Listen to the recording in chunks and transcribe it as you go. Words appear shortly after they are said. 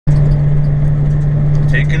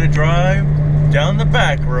taking a drive down the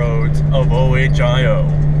back roads of OHIO.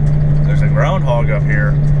 There's a groundhog up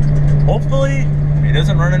here. Hopefully, he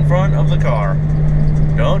doesn't run in front of the car.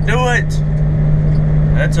 Don't do it!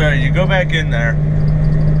 That's right, you go back in there.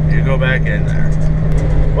 You go back in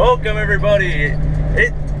there. Welcome everybody.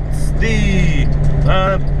 It's the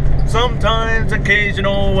sometimes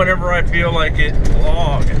occasional, whenever I feel like it,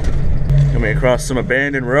 vlog. Coming across some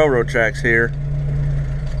abandoned railroad tracks here.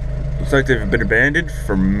 Looks like they've been abandoned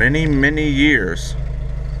for many, many years.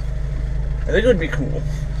 I think it would be cool,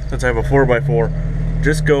 since I have a 4x4,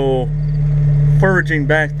 just go foraging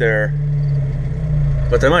back there.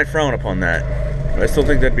 But they might frown upon that. But I still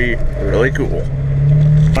think that'd be really cool.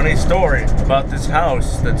 Funny story about this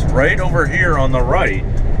house that's right over here on the right.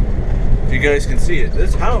 If you guys can see it.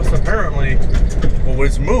 This house apparently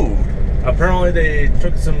was moved. Apparently they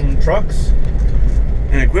took some trucks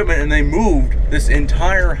and equipment and they moved this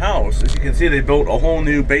entire house. As you can see, they built a whole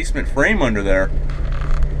new basement frame under there.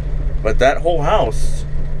 But that whole house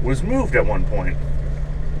was moved at one point.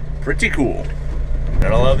 Pretty cool.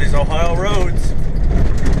 Gotta love these Ohio roads.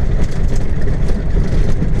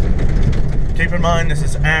 Keep in mind, this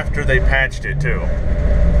is after they patched it too.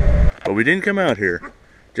 But we didn't come out here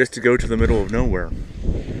just to go to the middle of nowhere.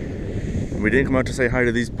 We didn't come out to say hi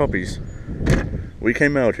to these puppies. We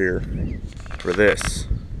came out here for this.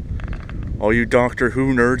 All you Doctor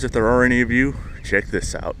Who nerds, if there are any of you, check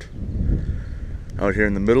this out. Out here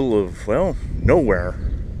in the middle of, well, nowhere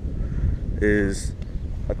is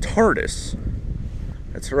a TARDIS.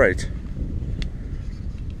 That's right.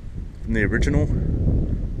 From the original,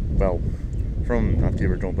 well, from, not the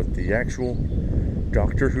original, but the actual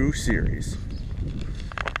Doctor Who series.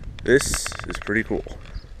 This is pretty cool.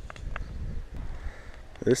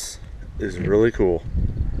 This is really cool.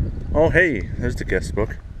 Oh hey, there's the guest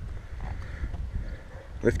book.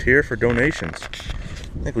 Lift here for donations.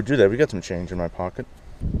 I think we'll do that. We got some change in my pocket.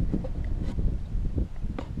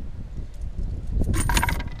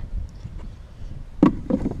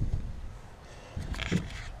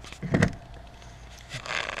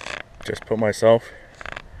 Just put myself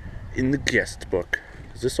in the guest book.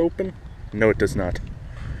 Does this open? No, it does not.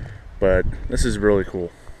 But this is really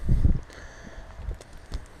cool.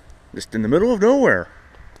 Just in the middle of nowhere.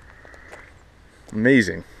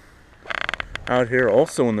 Amazing. Out here,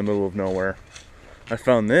 also in the middle of nowhere, I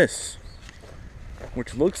found this,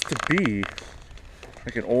 which looks to be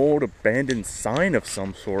like an old abandoned sign of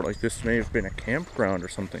some sort. Like this may have been a campground or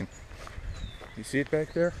something. You see it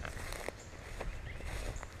back there?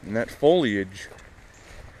 And that foliage.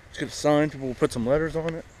 It's got a sign, people will put some letters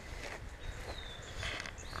on it.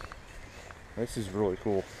 This is really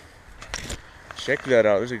cool. Check that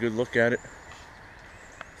out, there's a good look at it.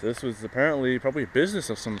 So this was apparently probably a business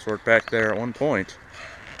of some sort back there at one point.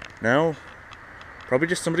 Now, probably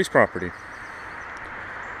just somebody's property.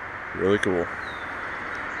 Really cool.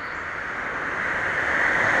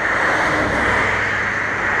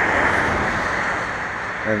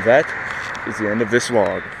 And that is the end of this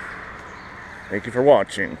vlog. Thank you for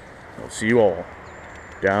watching. I'll see you all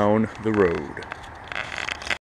down the road.